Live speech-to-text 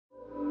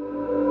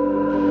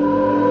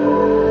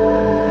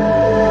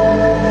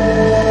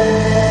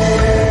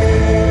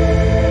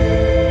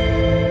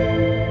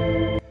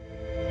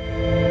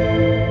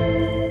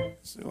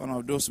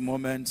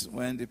moments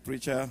when the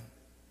preacher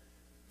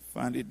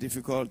find it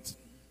difficult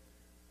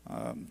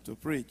to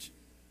preach,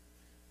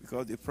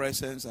 because the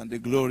presence and the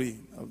glory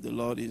of the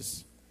Lord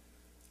is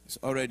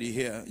already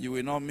here. You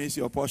will not miss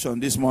your portion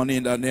this morning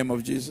in the name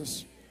of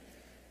Jesus.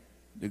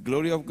 The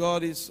glory of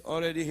God is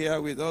already here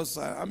with us.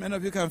 How many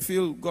of you can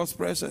feel God's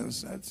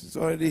presence? It's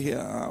already here.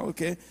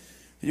 Okay.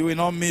 You will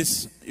not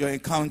miss your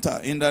encounter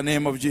in the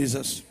name of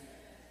Jesus.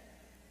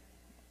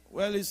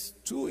 Well, it's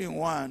 2 in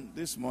 1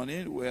 this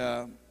morning. We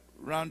are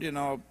rounding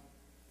up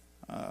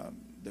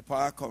the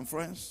power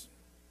conference,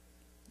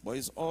 but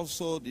it's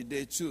also the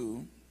day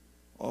 2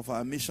 of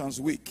our missions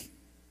week.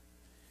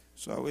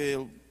 So I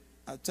will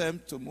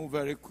attempt to move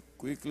very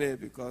quickly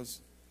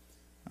because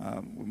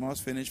we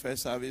must finish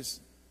first service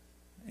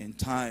in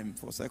time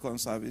for second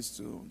service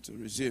to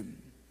resume.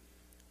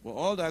 But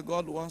all that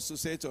God wants to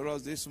say to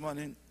us this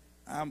morning,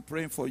 I'm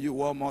praying for you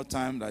one more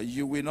time that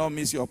you will not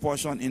miss your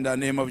portion in the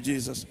name of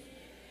Jesus.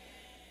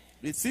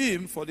 The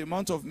theme for the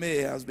month of May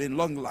has been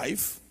long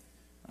life,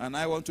 and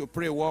I want to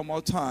pray one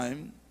more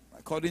time,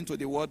 according to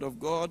the word of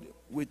God,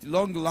 with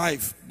long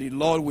life, the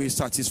Lord will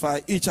satisfy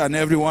each and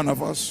every one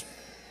of us.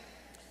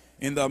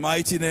 In the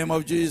mighty name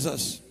of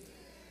Jesus.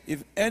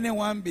 If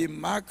anyone be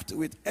marked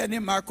with any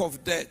mark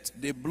of death,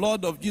 the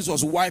blood of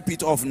Jesus wipe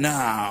it off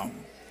now.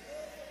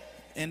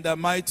 In the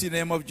mighty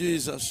name of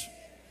Jesus.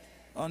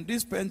 On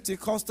this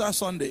Pentecostal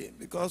Sunday,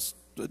 because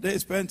today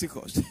is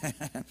Pentecost,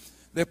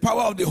 the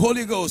power of the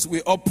Holy Ghost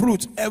will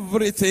uproot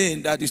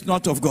everything that is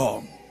not of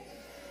God.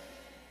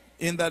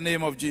 In the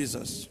name of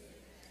Jesus.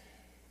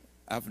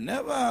 I've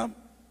never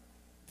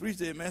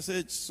preached a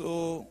message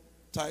so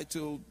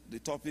titled the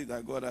topic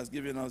that God has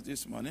given us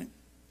this morning.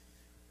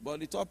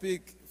 But the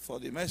topic for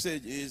the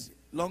message is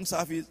Long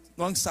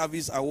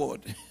Service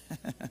Award.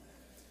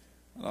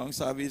 Long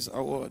Service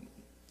Award.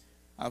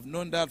 I've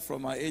known that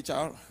from my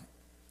HR,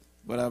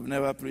 but I've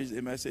never preached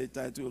a message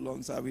titled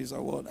Long Service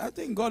Award. I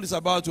think God is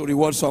about to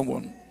reward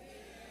someone.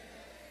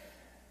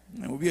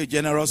 It will be a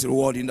generous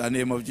reward in the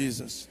name of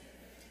Jesus.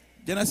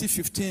 Genesis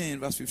 15,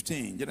 verse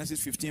 15.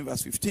 Genesis 15,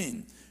 verse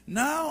 15.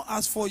 Now,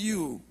 as for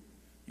you,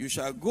 you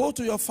shall go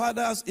to your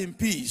fathers in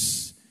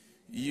peace.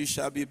 You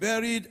shall be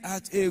buried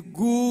at a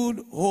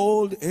good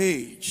old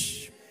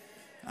age.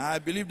 I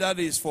believe that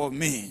is for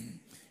me.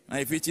 And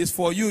if it is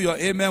for you, your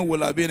amen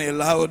will have been a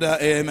louder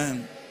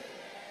amen.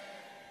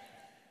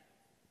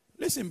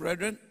 Listen,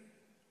 brethren.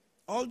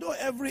 Although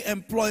every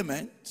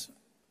employment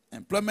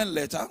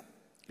letter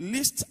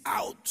lists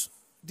out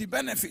the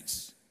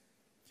benefits,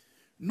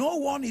 no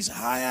one is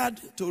hired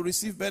to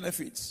receive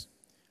benefits.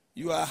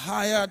 You are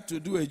hired to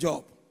do a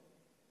job.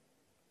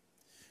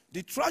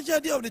 The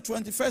tragedy of the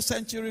 21st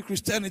century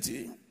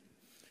Christianity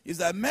is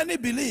that many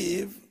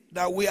believe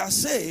that we are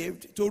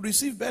saved to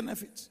receive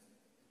benefits.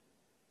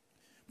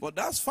 But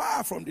that's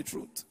far from the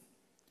truth.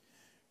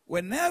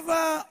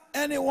 Whenever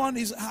anyone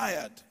is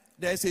hired,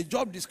 there is a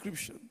job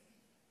description,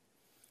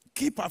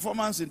 key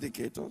performance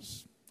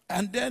indicators,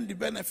 and then the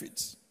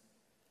benefits.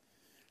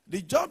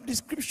 The job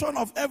description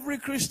of every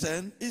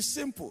Christian is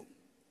simple.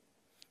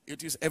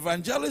 It is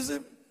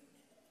evangelism,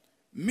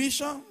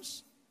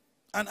 missions,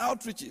 and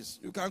outreaches.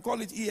 You can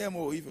call it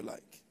EMO if you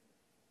like.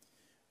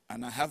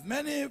 And I have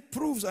many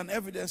proofs and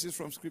evidences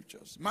from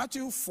scriptures.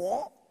 Matthew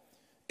 4,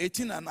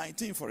 18 and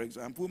 19, for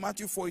example.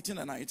 Matthew 4, 18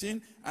 and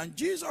 19. And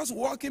Jesus,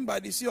 walking by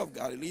the Sea of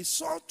Galilee,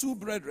 saw 2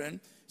 brethren,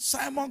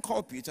 Simon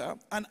called Peter,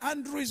 and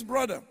Andrew his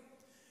brother,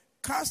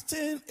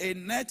 casting a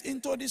net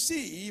into the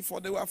sea, for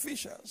they were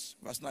fishers.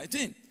 Verse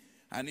 19.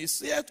 And he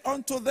said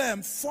unto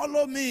them,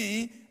 follow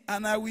me,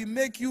 and I will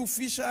make you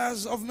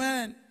fishers of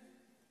men.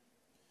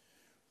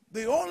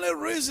 The only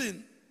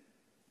reason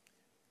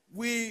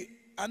we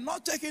are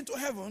not taken to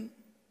heaven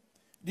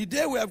the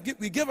day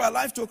we give our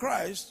life to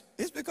Christ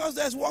is because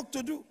there's work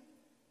to do.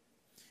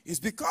 It's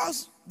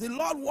because the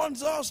Lord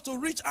wants us to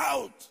reach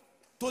out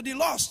to the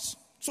lost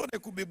so they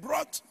could be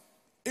brought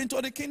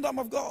into the kingdom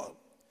of God.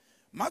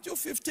 Matthew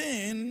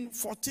 15,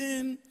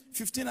 14,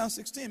 15 and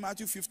 16.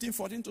 Matthew 15,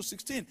 14 to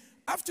 16.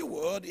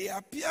 Afterward, he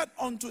appeared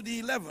unto the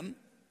 11,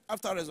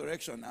 after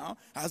resurrection now,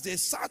 as they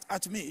sat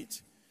at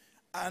meat,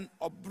 and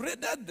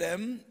upbraided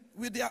them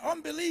with their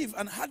unbelief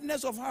and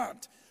hardness of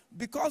heart,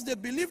 because they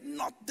believed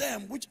not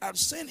them which had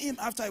seen him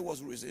after he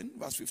was risen.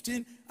 Verse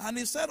 15. And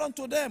he said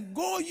unto them,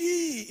 go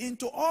ye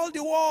into all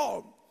the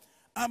world,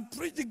 and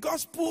preach the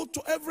gospel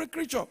to every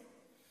creature.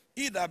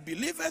 He that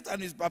believeth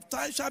and is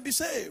baptized shall be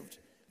saved,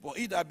 but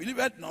he that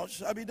believeth not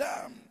shall be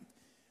damned.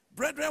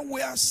 Brethren,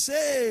 we are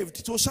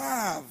saved to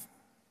serve.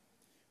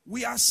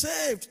 We are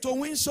saved to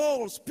win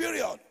souls,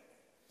 period.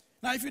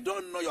 Now, if you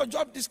don't know your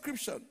job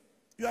description,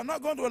 you are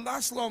not going to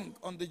last long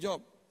on the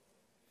job.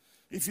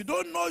 If you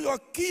don't know your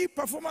key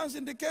performance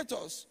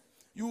indicators,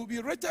 you will be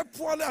rated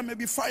poorly and may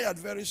be fired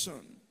very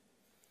soon.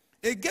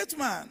 A gate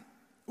man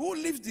who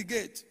leaves the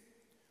gate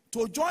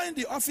to join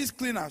the office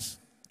cleaners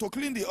to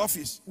clean the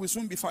office will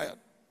soon be fired.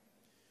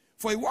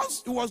 For he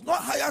was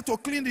not hired to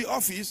clean the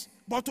office,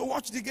 but to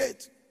watch the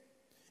gate.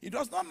 It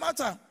does not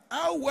matter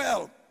how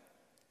well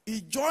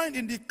he joined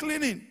in the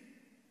cleaning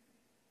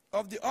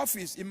of the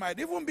office. He might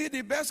even be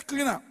the best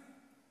cleaner.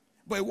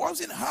 But he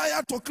wasn't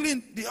hired to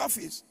clean the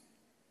office.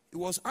 He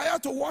was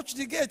hired to watch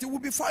the gate. He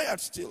would be fired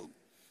still.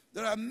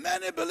 There are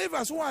many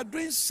believers who are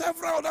doing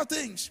several other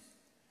things,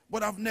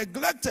 but have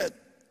neglected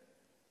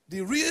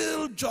the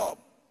real job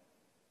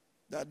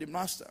that the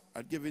master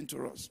had given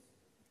to us.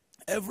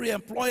 Every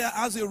employer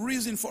has a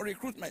reason for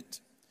recruitment.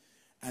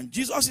 And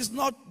Jesus is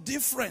not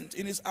different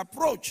in his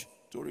approach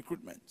to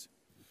recruitment.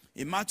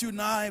 In Matthew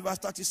 9, verse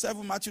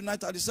 37, Matthew 9,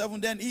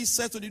 37, then he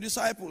said to the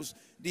disciples,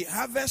 the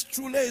harvest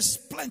truly is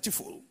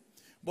plentiful,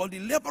 but the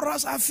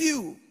laborers are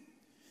few.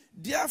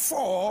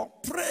 Therefore,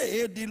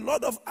 pray the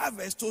Lord of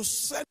harvest to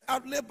send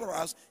out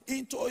laborers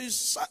into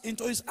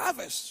his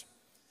harvest.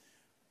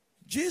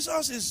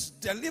 Jesus is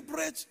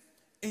deliberate,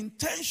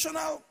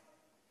 intentional.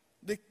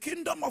 The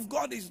kingdom of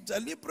God is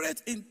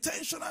deliberate,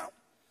 intentional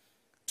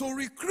to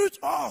recruit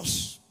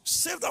us,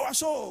 save our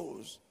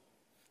souls,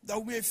 that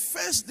we may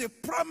face the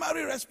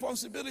primary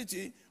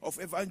responsibility of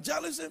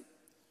evangelism,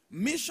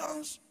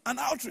 missions, and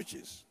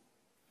outreaches.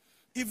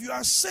 If you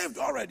are saved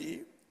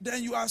already,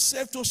 then you are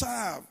saved to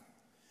serve.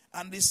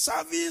 And the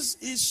service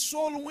is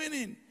soul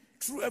winning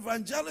through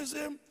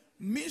evangelism,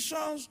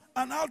 missions,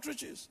 and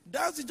outreaches.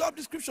 That's the job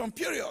description,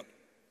 period.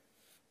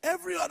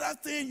 Every other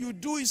thing you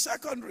do is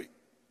secondary.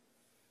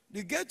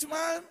 The gate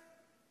man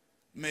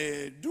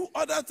may do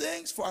other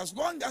things for as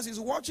long as he's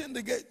watching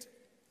the gate.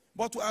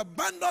 But to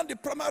abandon the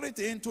primary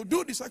thing, to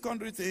do the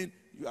secondary thing,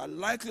 you are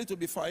likely to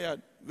be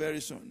fired very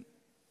soon.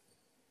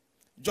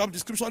 Job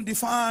description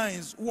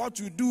defines what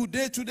you do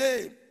day to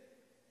day.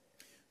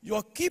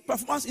 Your key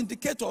performance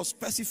indicator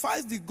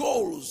specifies the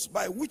goals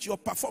by which your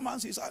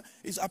performance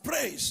is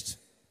appraised.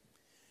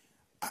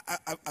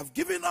 I've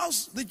given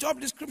us the job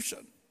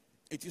description.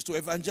 It is to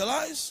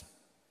evangelize.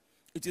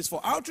 It is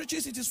for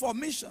outreaches. It is for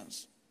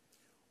missions.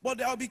 But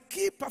there will be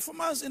key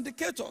performance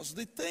indicators,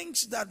 the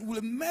things that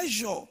will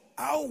measure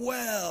how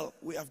well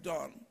we have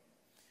done.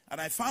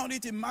 And I found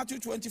it in Matthew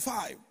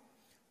 25,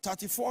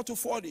 34 to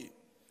 40.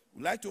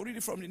 We'd like to read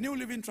it from the New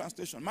Living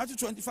Translation. Matthew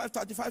 25,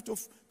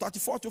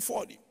 34 to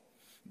 40.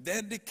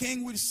 Then the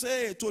king will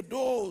say to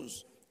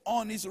those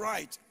on his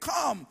right,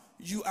 come,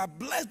 you are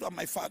blessed by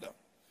my Father.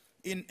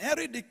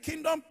 Inherit the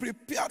kingdom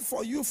prepared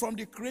for you from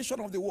the creation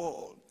of the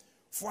world.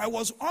 For I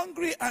was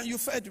hungry and you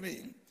fed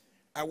me.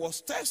 I was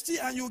thirsty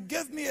and you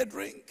gave me a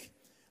drink.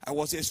 I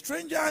was a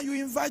stranger and you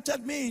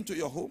invited me into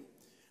your home.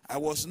 I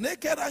was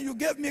naked and you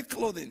gave me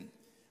clothing.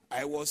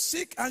 I was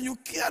sick and you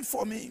cared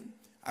for me.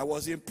 I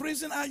was in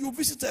prison and you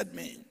visited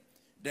me.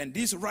 Then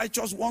these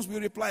righteous ones will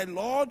reply,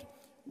 Lord,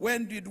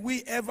 when did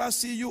we ever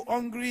see you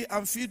hungry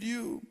and feed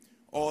you,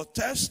 or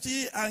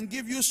thirsty and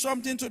give you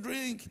something to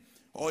drink,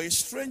 or a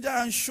stranger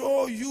and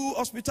show you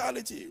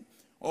hospitality,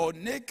 or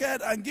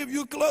naked and give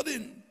you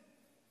clothing?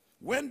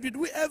 When did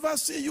we ever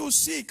see you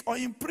sick or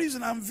in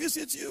prison and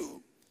visit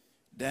you?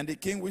 Then the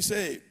king will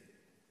say,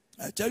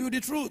 I tell you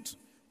the truth,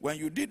 when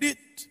you did it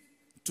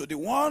to the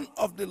one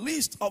of the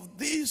least of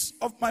these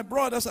of my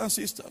brothers and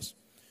sisters,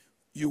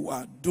 you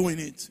are doing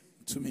it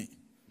to me.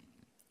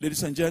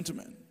 Ladies and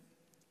gentlemen,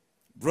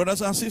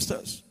 brothers and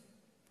sisters,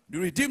 the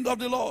redeemed of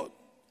the Lord,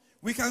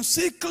 we can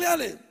see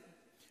clearly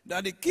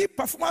that the key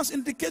performance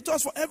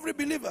indicators for every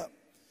believer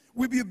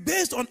will be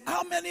based on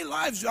how many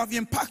lives you have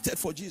impacted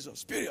for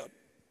Jesus, period.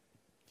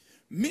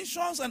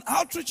 Missions and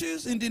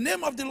outreaches in the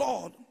name of the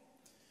Lord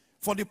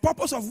for the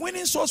purpose of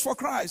winning souls for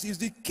Christ is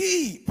the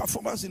key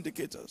performance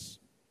indicators.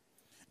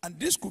 And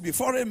this could be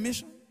foreign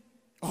mission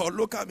or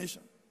local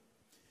mission.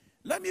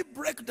 Let me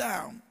break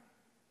down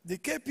the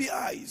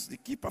KPIs, the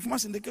key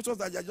performance indicators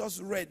that I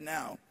just read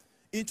now,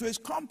 into its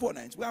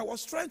components, where I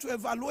was trying to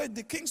evaluate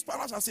the King's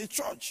Palace as a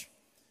church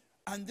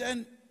and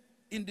then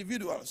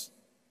individuals,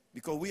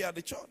 because we are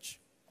the church.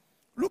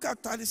 Look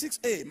at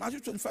 36a, Matthew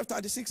 25,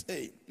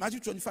 36a, Matthew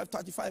 25,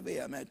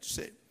 35a, I meant to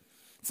say.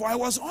 For I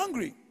was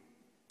hungry,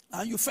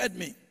 and you fed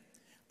me.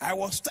 I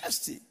was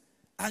thirsty,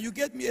 and you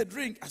gave me a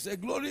drink. I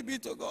said, glory be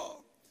to God.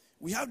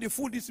 We have the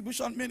food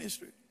distribution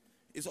ministry.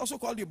 It's also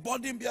called the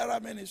burden bearer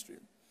ministry.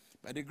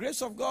 By the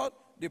grace of God,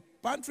 the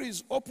pantry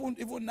is open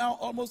even now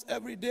almost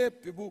every day.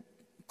 People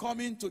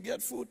come in to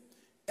get food.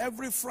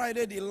 Every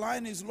Friday, the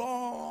line is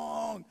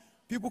long.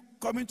 People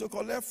coming to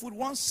collect food.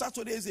 One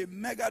Saturday is a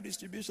mega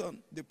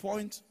distribution. The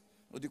point,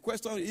 or the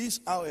question is,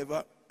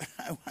 however,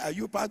 are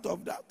you part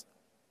of that?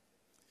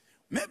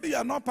 Maybe you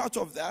are not part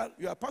of that.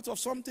 You are part of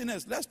something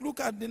else. Let's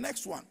look at the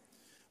next one.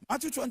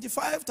 Matthew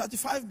 25,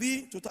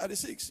 35b to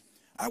 36.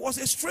 I was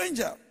a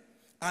stranger,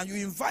 and you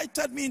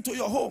invited me into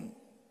your home.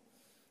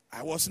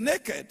 I was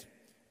naked,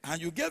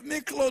 and you gave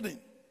me clothing.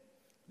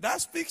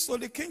 That speaks to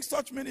the King's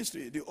Church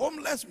ministry, the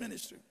homeless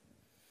ministry.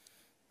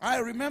 I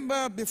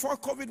remember before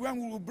COVID,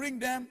 when we would bring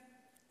them,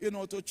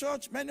 to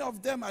church, many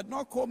of them had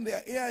not combed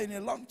their hair in a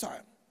long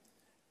time.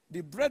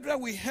 The brethren,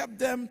 we helped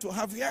them to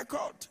have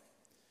haircut.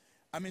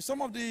 I mean,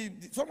 some of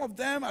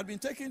them had been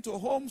taken to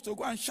homes to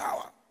go and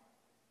shower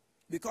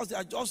because they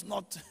are just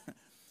not,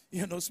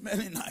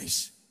 smelling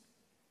nice.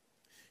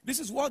 This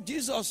is what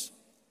Jesus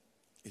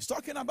is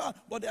talking about.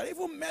 But there are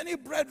even many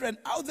brethren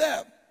out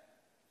there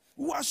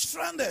who are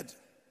stranded,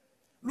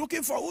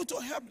 looking for who to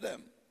help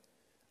them.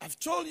 I've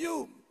told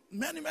you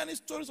many, many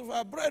stories of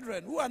our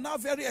brethren who are now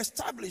very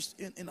established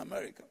in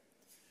America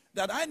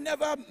that I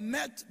never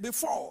met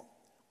before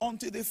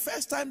until the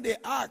first time they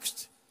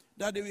asked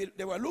that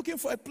they were looking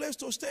for a place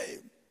to stay.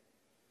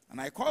 And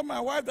I called my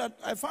wife that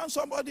I found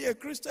somebody, a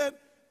Christian.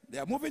 They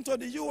are moving to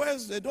the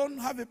U.S. They don't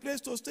have a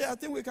place to stay. I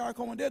think we can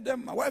accommodate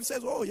them. My wife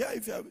says, oh, yeah,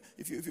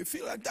 if you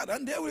feel like that,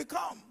 and they will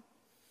come.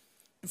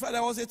 In fact,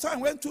 there was a time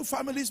when two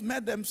families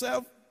met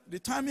themselves. The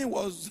timing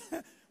was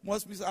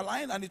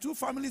misaligned, and the two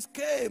families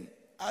came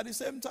at the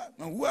same time.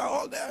 And we were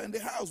all there in the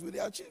house with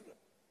their children.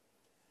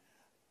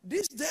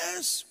 These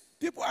days,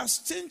 people are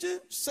stingy,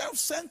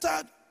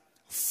 self-centered,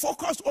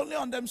 focused only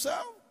on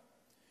themselves.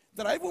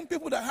 There are even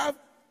people that have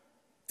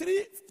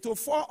 3 to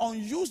 4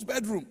 unused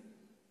bedrooms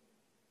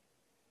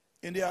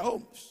in their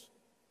homes.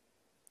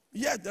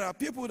 Yet there are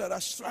people that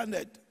are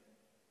stranded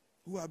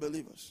who are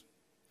believers.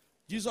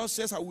 Jesus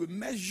says, I will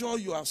measure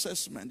your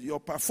assessment, your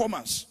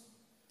performance,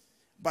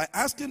 by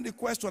asking the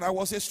question, I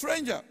was a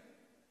stranger,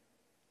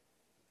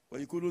 but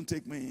you couldn't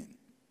take me in.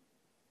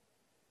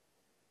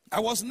 I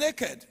was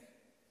naked.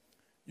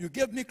 You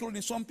gave me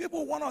clothing. Some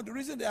people, one of the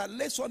reasons they are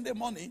late Sunday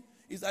morning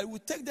is that it will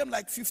take them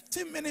like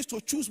 15 minutes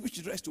to choose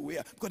which dress to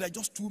wear because there are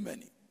just too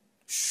many.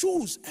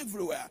 Shoes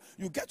everywhere.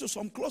 You get to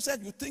some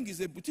closet, you think it's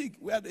a boutique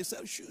where they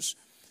sell shoes.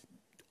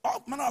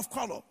 All manner of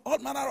color, all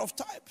manner of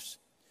types.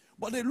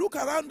 But they look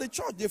around the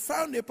church, they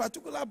found a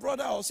particular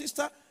brother or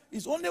sister,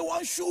 it's only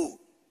one shoe.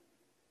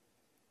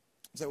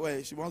 I say,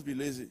 well, she must be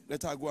lazy.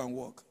 Let her go and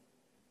walk.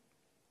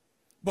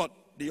 But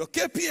your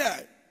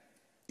KPI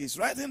is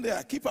right in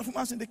there. Key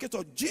performance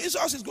indicator.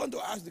 Jesus is going to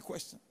ask the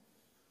question.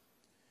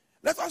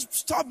 Let us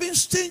stop being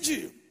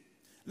stingy.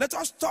 Let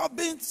us stop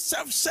being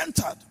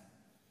self-centered.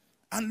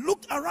 And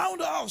look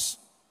around us.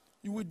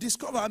 You will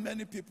discover how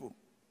many people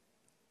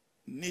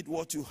need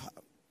what you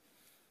have.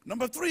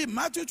 Number 3,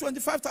 Matthew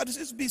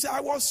 25:36b says,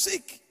 I was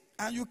sick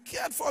and you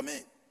cared for me.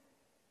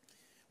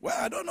 Well,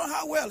 I don't know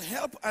how well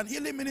help and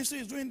healing ministry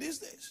is doing these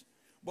days.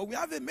 But we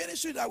have a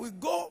ministry that will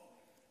go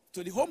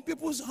to the home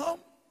people's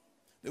home.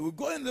 They will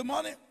go in the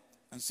morning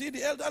and see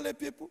the elderly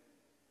people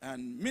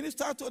and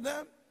minister to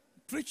them,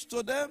 preach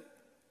to them,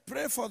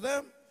 pray for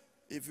them.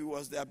 If it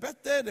was their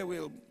birthday, they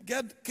will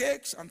get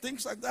cakes and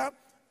things like that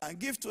and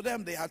give to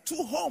them. They had 2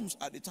 homes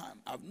at the time.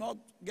 I'm not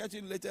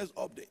getting latest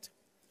update.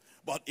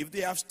 But if they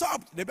have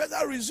stopped, they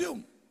better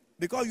resume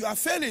because you are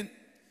failing.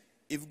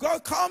 If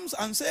God comes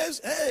and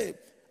says, hey,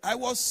 I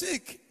was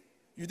sick,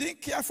 you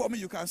didn't care for me,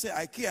 you can say,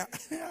 I care.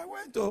 I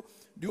went to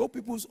the old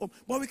people's home.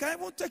 But we can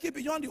even take it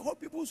beyond the old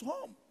people's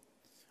home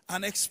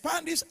and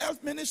expand this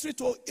health ministry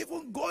to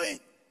even going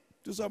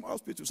to some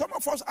hospitals. Some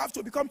of us have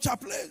to become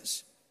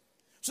chaplains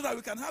so that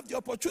we can have the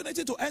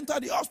opportunity to enter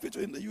the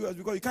hospital in the U.S.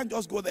 because you can't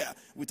just go there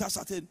without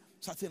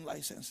certain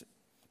licensing.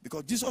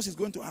 Because Jesus is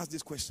going to ask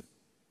this question.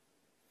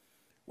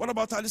 What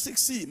about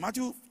 36c?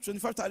 Matthew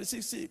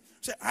 25:36c.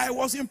 Say, I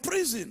was in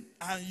prison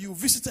and you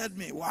visited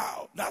me.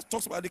 Wow. That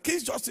talks about the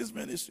King's Justice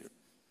Ministry.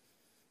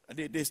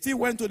 They still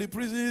went to the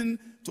prison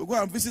to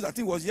go and visit. I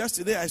think it was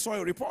yesterday. I saw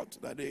a report.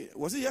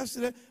 Was it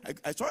yesterday?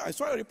 I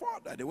saw a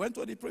report that they went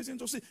to the prison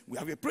to see. We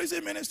have a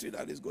prison ministry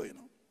that is going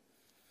on.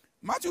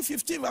 Matthew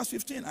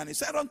 15:15. And he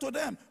said unto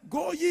them,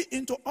 go ye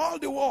into all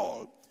the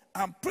world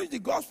and preach the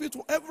gospel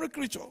to every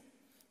creature.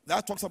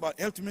 That talks about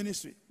health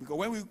ministry. Because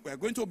when we are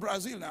going to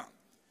Brazil now,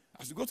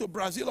 as we go to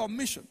Brazil on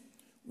mission,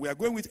 we are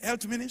going with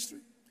health ministry,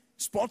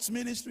 sports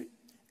ministry,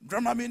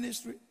 drama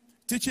ministry,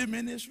 teaching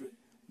ministry,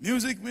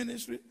 music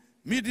ministry,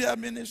 media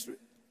ministry,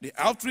 the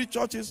outreach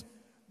churches.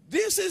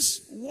 This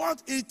is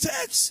what it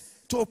takes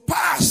to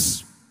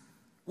pass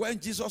when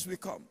Jesus will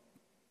come.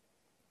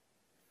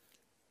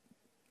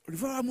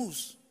 Revival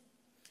moves.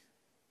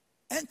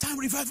 End time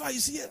revival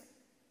is here.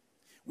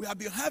 We have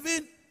been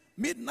having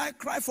midnight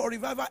cry for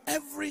revival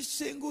every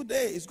single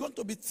day. It's going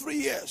to be 3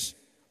 years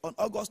on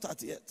August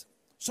 30th.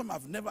 Some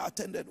have never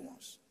attended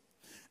once.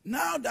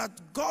 Now that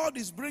God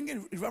is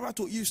bringing revival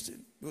to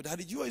Houston,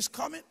 Daddy Joe is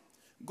coming,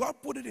 God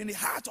put it in the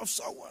heart of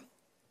someone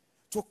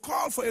to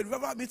call for a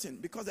revival meeting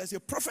because there's a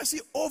prophecy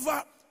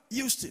over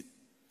Houston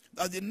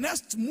that the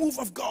next move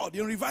of God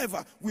in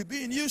revival will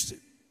be in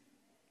Houston.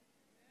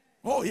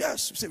 Oh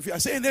yes, if you are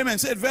saying amen,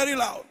 say it very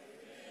loud.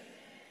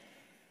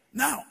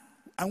 Now,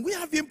 and we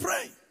have been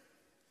praying.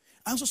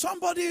 And so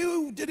somebody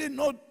who didn't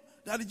know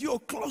Daddy Joe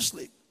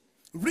closely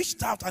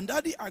reached out and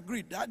Daddy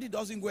agreed. Daddy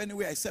doesn't go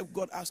anywhere except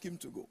God asked him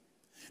to go.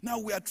 Now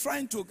we are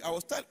trying to, I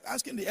was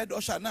asking the head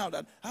usher now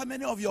that how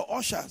many of your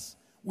ushers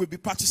will be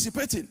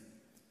participating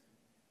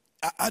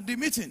at the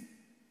meeting.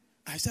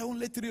 I said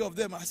only 3 of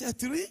them. I said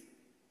 3?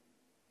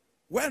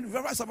 When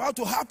revival is about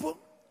to happen,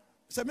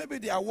 I said maybe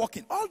they are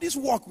working. All this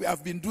work we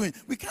have been doing,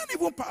 we can't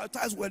even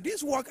prioritize well.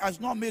 This work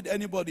has not made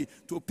anybody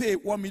to pay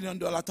 $1 million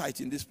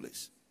tithe in this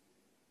place.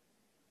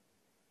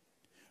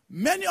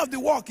 Many of the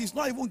work is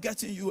not even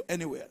getting you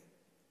anywhere.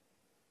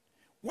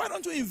 Why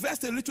don't you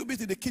invest a little bit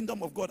in the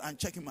kingdom of God and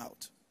check him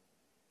out?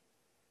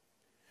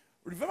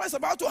 Revival is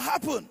about to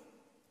happen.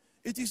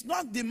 It is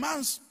not the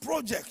man's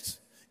project.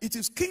 It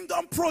is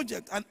kingdom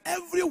project, and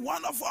every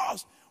one of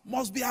us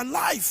must be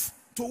alive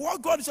to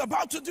what God is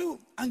about to do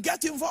and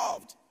get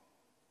involved.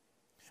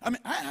 I mean,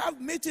 I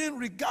have meeting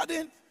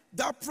regarding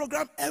that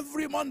program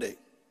every Monday.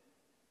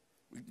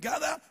 We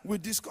gather, we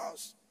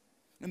discuss.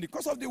 In the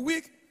course of the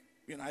week,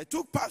 I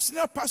took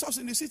senior pastors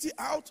in the city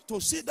out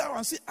to sit down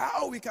and see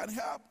how we can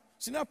help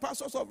senior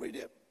pastors of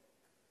Redeem.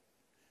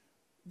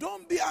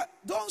 Don't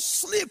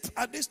sleep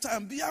at this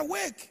time. Be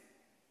awake.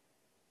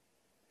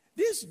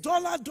 This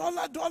dollar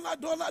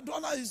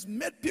is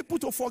made people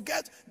to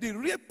forget the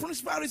real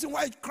principal reason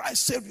why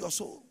Christ saved your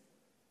soul.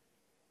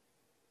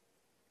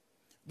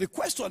 The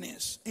question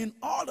is, in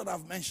all that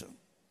I've mentioned,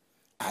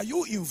 are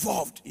you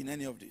involved in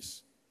any of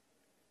this?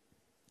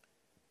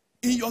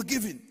 In your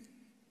giving,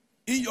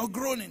 in your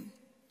groaning,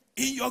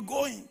 in your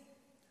going.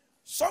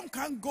 Some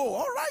can't go.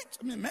 All right.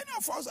 I mean, many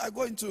of us are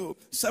going to,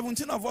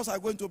 17 of us are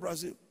going to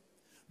Brazil.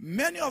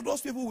 Many of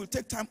those people will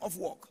take time off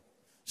work.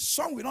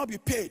 Some will not be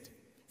paid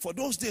for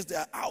those days they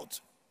are out.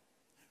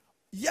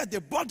 Yet they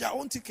bought their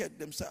own ticket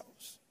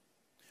themselves.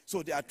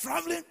 So they are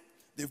traveling.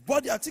 They've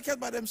bought their ticket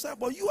by themselves.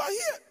 But you are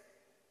here.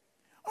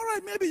 All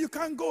right, maybe you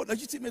can't go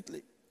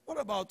legitimately. What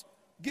about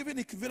giving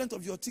equivalent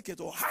of your ticket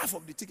or half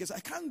of the tickets? I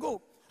can't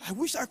go. I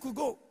wish I could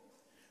go.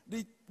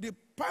 The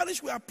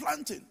parish we are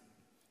planting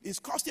is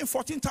costing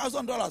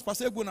 $14,000.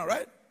 Pastor Eguna,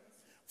 right?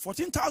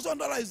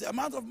 $14,000 is the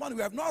amount of money.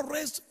 We have not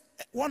raised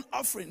one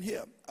offering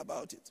here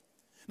about it.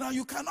 Now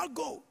you cannot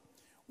go.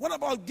 What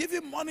about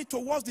giving money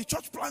towards the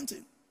church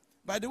planting?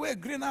 By the way,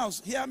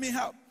 Greenhouse, hear me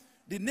out.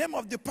 The name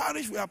of the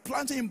parish we are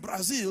planting in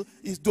Brazil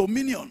is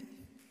Dominion.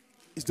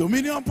 It's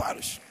Dominion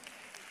Parish.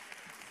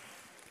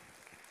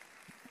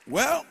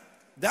 Well,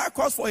 that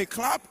calls for a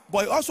clap,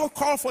 but it also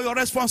calls for your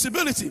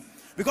responsibility.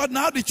 Because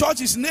now the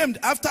church is named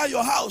after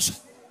your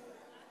house.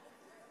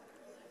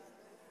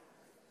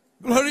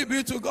 Glory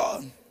be to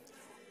God.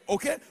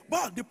 Okay?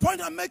 But the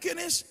point I'm making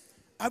is,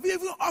 have you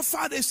even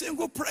offered a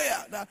single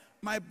prayer that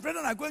my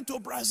brethren are going to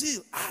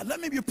Brazil? Let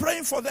me be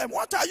praying for them.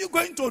 What are you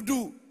going to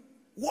do?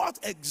 What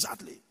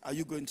exactly are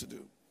you going to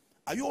do?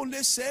 Are you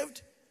only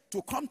saved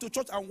to come to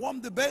church and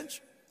warm the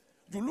bench?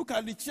 You look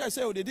at the chair and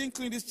say, oh, they didn't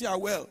clean this chair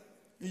well.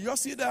 You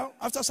just sit down.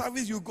 After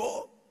service, you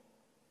go.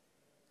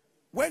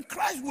 When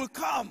Christ will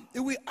come, he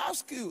will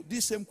ask you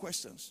these same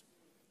questions.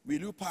 Will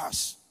you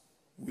pass?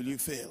 Will you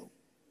fail?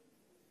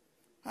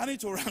 I need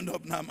to round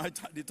up now.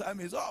 The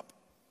time is up.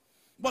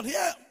 But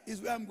here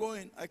is where I'm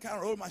going. I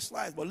can't roll my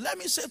slides. But let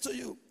me say to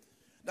you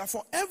that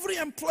for every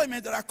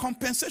employment, there are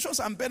compensations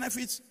and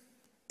benefits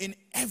in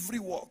every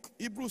work.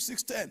 Hebrews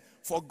 6:10.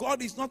 For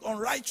God is not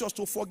unrighteous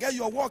to forget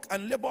your work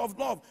and labor of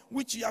love,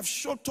 which ye have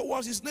showed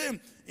towards his name,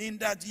 in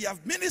that ye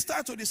have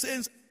ministered to the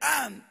saints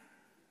and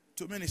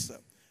to minister.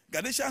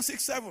 Galatians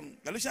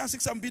 6:7. Galatians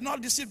 6:7. Be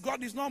not deceived,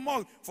 God is not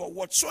mocked. For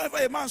whatsoever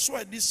a man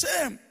soweth, the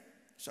same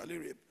shall he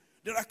reap.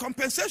 There are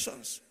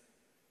compensations.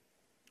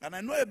 And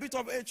I know a bit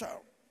of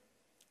HR.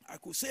 I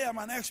could say I'm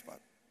an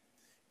expert.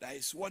 That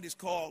is what is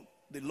called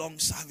the Long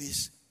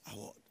Service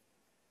Award.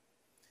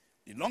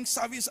 The Long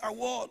Service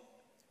Award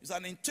is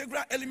an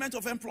integral element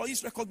of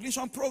employees'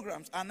 recognition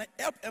programs and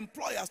help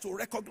employers to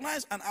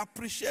recognize and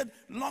appreciate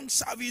long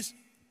service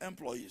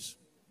employees.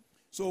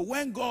 So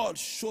when God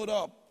showed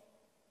up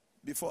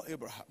before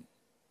Abraham,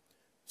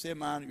 say,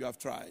 man, you have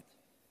tried.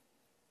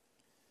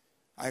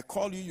 I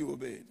called you, you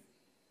obeyed.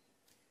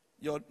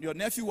 Your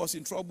nephew was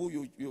in trouble,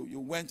 you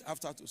went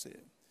after to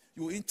save.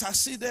 You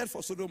interceded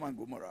for Sodom and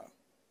Gomorrah.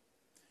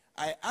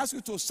 I asked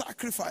you to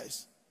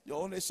sacrifice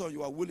your only son,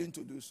 you are willing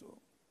to do so.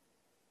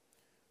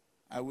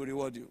 I will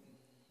reward you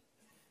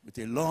with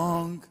a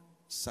long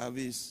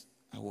service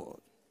award.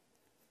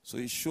 So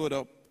he showed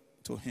up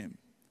to him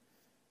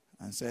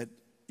and said,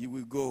 you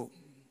will go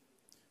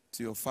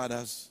to your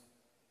fathers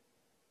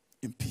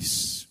in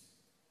peace.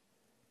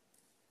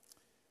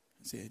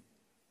 He said,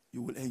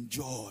 you will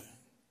enjoy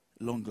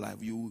long life.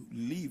 You will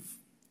live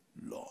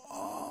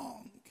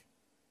long.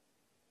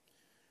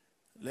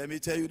 Let me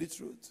tell you the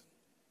truth.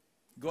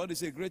 God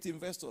is a great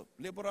investor.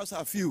 Laborers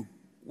are few.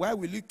 Why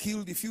will you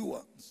kill the few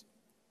ones?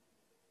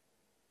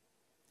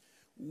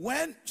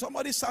 When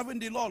somebody serving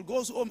the Lord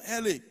goes home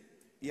early,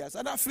 he has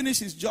either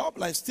finished his job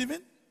like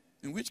Stephen,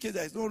 in which case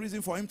there is no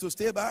reason for him to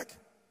stay back,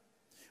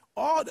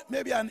 or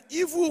maybe an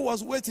evil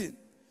was waiting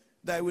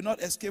that he will not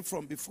escape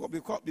from before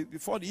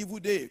the evil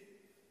day.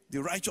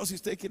 The righteous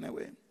is taken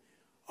away.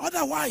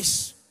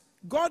 Otherwise,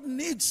 God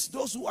needs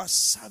those who are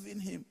serving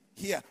him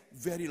here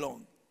very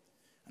long.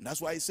 And that's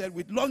why he said,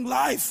 with long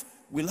life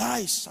will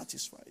I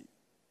satisfy you.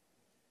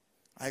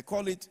 I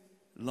call it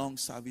Long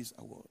Service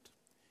Award.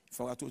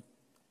 If I were to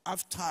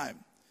have time,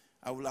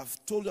 I will have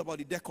told you about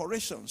the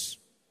decorations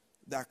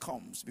that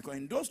comes. Because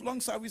in those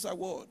Long Service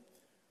Award,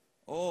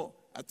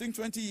 I think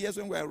 20 years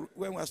when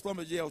we were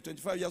slum jail,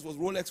 25 years was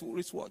Rolex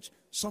wristwatch.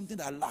 Something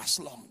that lasts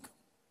long.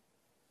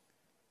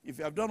 If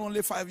you have done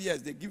only 5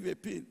 years, they give you a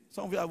pin.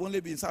 Some of you have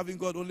only been serving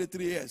God only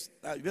 3 years.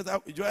 You better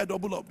enjoy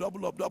double up,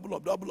 double up, double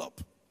up, double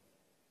up.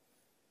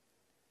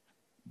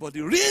 But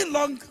the real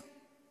Long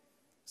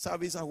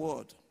Service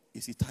Award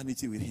is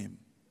eternity with him.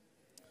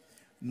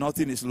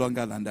 Nothing is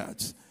longer than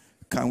that.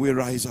 Can we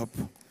rise up?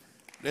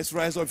 Let's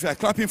rise up. If you are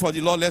clapping for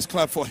the Lord, let's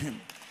clap for him.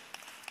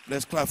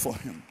 Let's clap for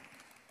him.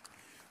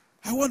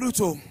 I want you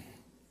to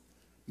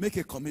make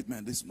a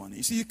commitment this morning.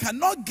 You see, you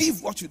cannot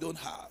give what you don't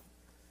have.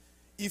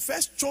 He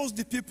first chose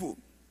the people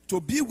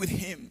to be with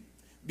him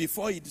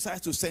before he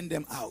decides to send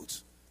them out.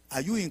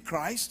 Are you in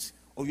Christ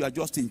or you are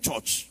just in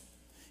church?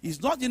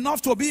 It's not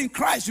enough to be in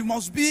Christ. You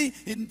must be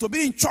to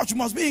be in church. You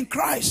must be in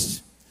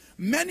Christ.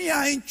 Many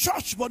are in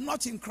church but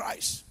not in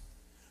Christ.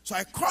 So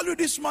I call you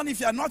this morning, if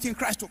you are not in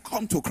Christ, to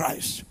come to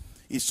Christ.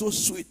 It's so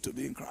sweet to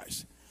be in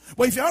Christ.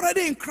 But if you're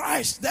already in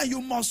Christ, then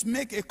you must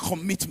make a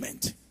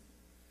commitment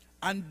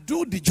and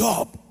do the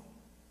job.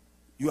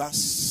 You are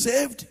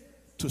saved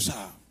to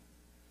serve.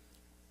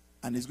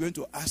 And he's going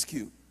to ask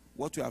you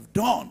what you have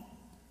done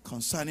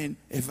concerning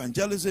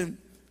evangelism,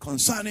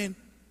 concerning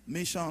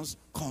missions,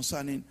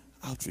 concerning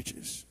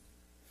outreaches.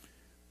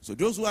 So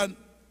those who are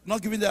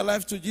not giving their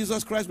life to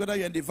Jesus Christ, whether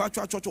you're in the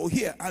virtual church or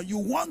here, and you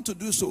want to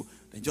do so,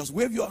 then just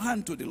wave your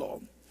hand to the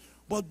Lord.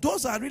 But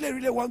those I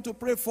really want to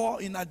pray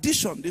for, in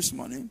addition this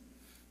morning,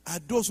 are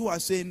those who are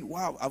saying,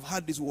 wow, I've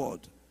heard this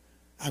word.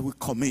 I will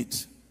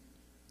commit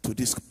to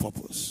this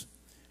purpose.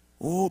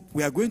 Oh,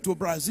 we are going to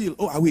Brazil.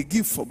 Oh, I will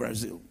give for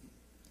Brazil.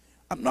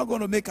 I'm not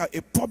going to make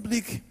a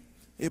public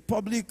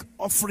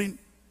offering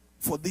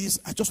for this.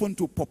 I just want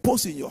to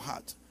propose in your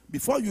heart.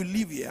 Before you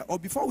leave here, or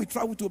before we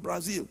travel to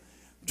Brazil,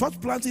 church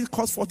planting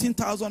costs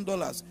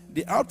 $14,000.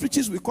 The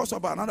outreaches will cost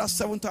about another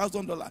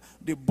 $7,000.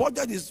 The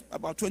budget is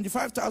about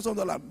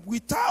 $25,000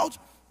 without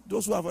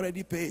those who have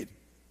already paid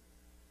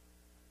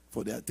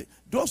for their thing.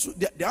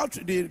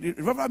 The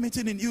revival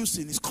meeting in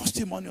Houston is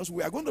costing money.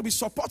 We are going to be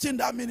supporting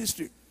that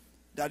ministry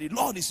that the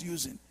Lord is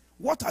using.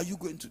 What are you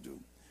going to do?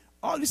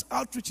 All these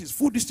outreaches,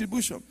 food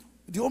distribution,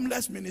 the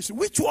homeless ministry,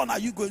 which one are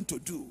you going to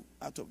do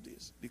out of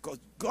this? Because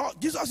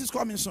Jesus is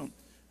coming soon.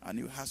 And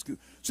he'll ask you.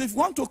 So if you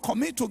want to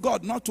commit to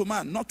God, not to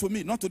man, not to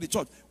me, not to the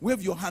church,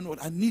 wave your hand up.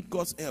 I need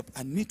God's help.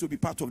 I need to be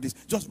part of this.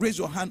 Just raise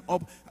your hand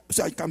up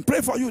so I can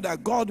pray for you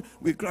that God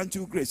will grant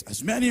you grace.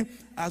 As many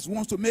as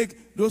wants to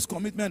make those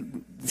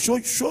commitments,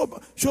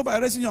 show by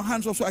raising your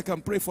hands up so I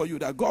can pray for you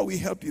that God will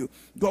help you.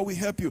 God will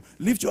help you.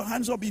 Lift your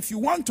hands up if you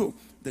want to.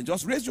 Then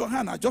just raise your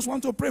hand. I just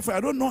want to pray for you. I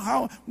don't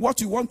know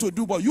what you want to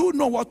do, but you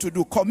know what to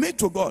do. Commit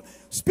to God.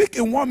 Speak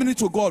in 1 minute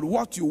to God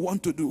what you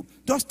want to do.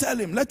 Just tell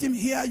him. Let him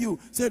hear you.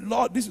 Say,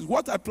 Lord, this is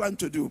what I plan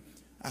to do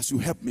as you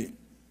help me.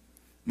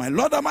 My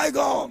Lord and my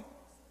God,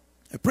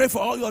 I pray for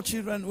all your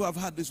children who have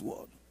heard this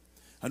word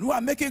and who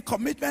are making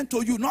commitment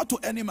to you, not to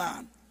any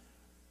man.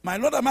 My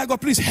Lord and my God,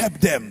 please help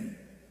them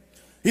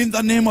in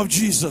the name of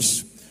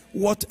Jesus.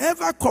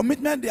 Whatever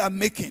commitment they are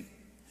making,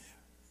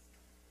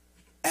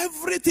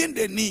 everything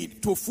they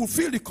need to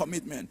fulfill the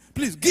commitment,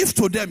 please give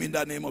to them in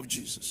the name of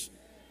Jesus.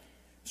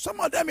 Some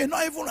of them may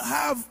not even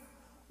have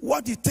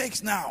what it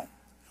takes now,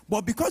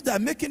 but because they are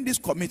making this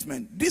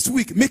commitment, this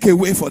week make a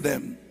way for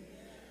them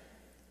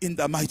in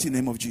the mighty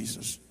name of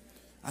Jesus.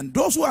 And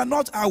those who are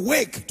not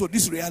awake to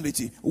this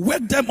reality,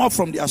 wake them up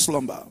from their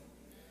slumber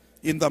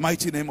in the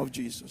mighty name of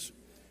Jesus.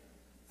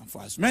 And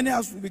for as many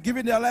as will be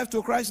giving their life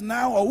to Christ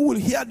now, or who will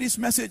hear this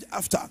message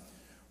after,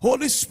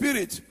 Holy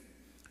Spirit,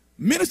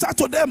 minister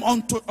to them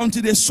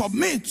until they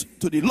submit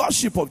to the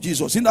Lordship of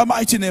Jesus in the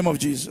mighty name of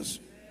Jesus.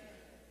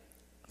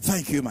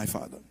 Thank you, my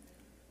Father.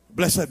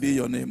 Blessed be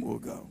your name, O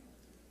God.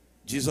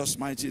 Jesus'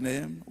 mighty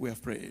name we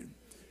have prayed.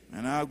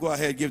 And now go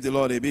ahead, give the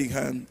Lord a big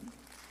hand.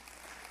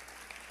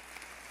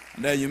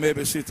 And then you may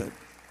be seated.